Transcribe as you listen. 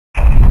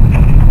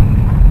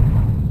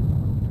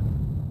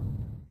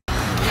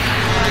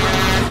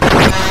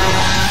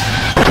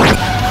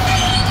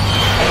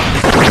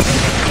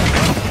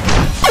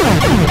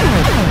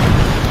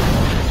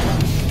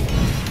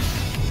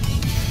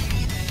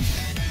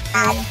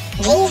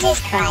Jesus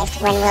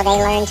Christ, when will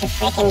they learn to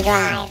frickin'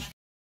 drive?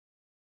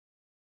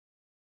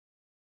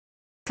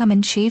 Come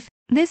in, Chief,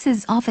 this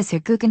is Officer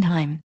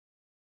Guggenheim.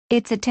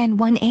 It's a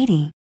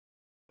 10-180.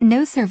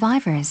 No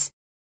survivors.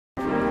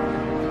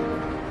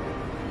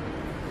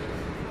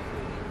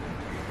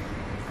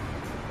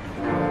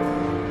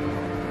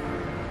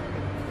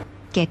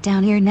 Get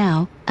down here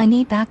now, I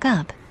need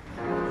backup.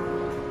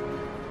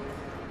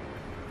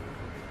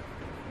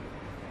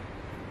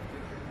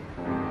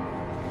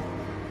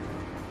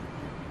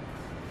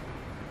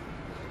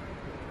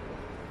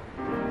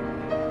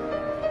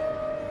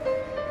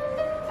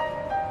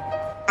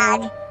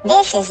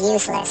 This is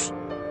useless.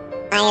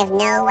 I have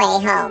no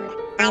way home.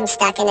 I'm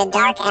stuck in a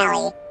dark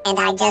alley, and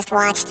I just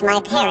watched my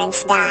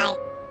parents die.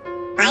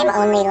 I'm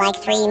only like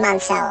 3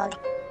 months old.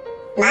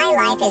 My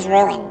life is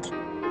ruined.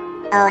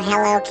 Oh,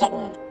 hello,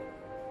 kitten.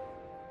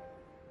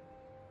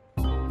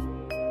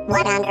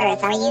 What on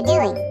earth are you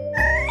doing?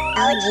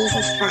 Oh,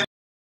 Jesus fuck.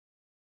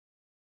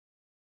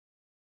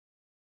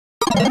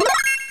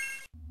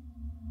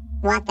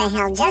 What the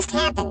hell just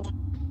happened?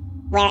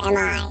 Where am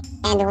I,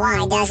 and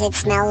why does it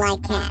smell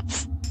like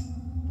cats?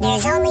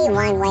 There's only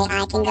one way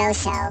I can go,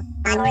 so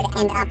onward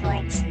and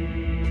upwards.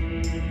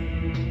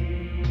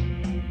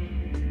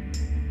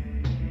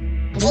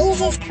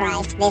 Jesus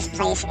Christ, this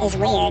place is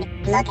weird.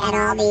 Look at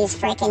all these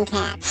frickin'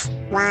 cats.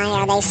 Why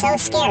are they so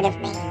scared of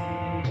me?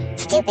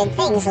 Stupid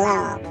things,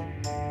 lol.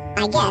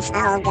 I guess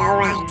I'll go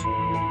right.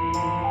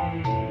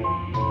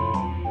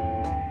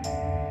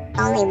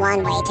 Only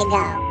one way to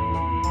go.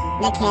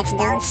 The cats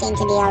don't seem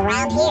to be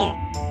around here.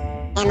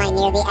 Am I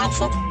near the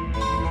exit?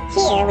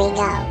 Here we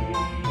go.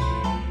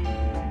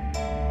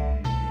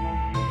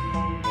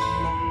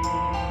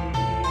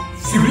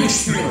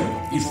 Furious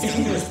human, you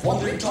think you was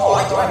wandering to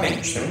our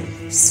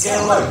dimension,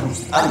 scare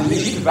locals, and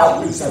leave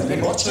without losing a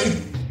limb or two?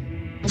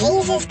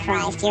 Jesus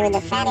Christ, you're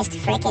the fattest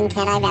frickin'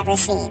 cat I've ever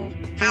seen.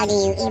 How do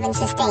you even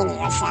sustain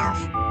yourself?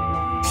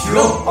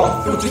 Pure,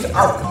 unfiltered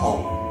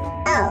alcohol.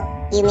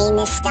 Oh, you mean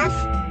this stuff?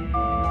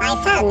 I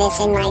found this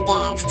in my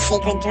dad's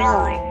secret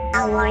drawer.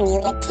 I'll warn you,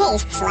 it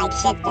tastes like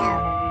shit though.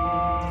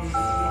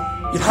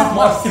 You have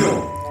my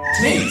fuel.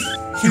 Please,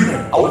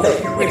 human, I will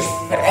let you wish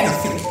for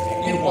anything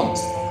you want.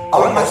 I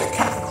will make a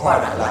cat for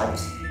crying out loud.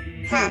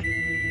 Huh.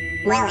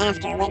 Well,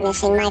 after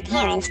witnessing my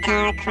parents'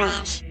 car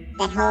crash,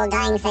 that whole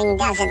dying thing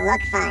doesn't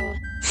look fun,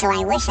 so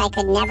I wish I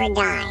could never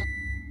die.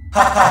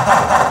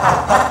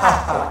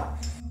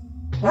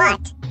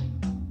 What?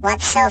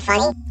 What's so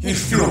funny? You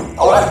fool,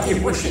 I won't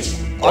give wishes.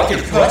 I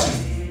give curses.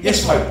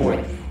 Yes, my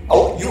boy.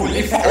 Oh, you will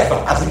live forever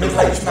as a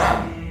middle-aged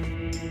man.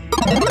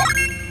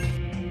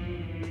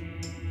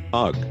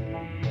 Ugh.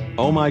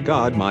 Oh my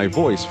god, my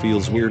voice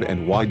feels weird,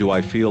 and why do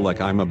I feel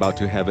like I'm about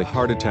to have a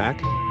heart attack?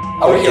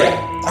 Oh yeah,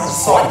 that's a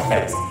side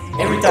effect.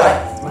 Every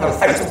day, you have a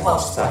fatal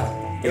heart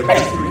attack. It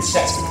basically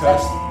resets the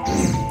curse.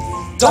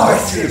 Die,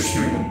 furious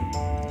human.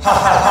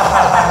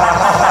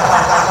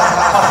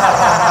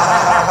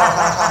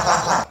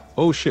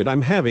 Oh shit,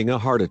 I'm having a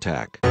heart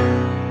attack.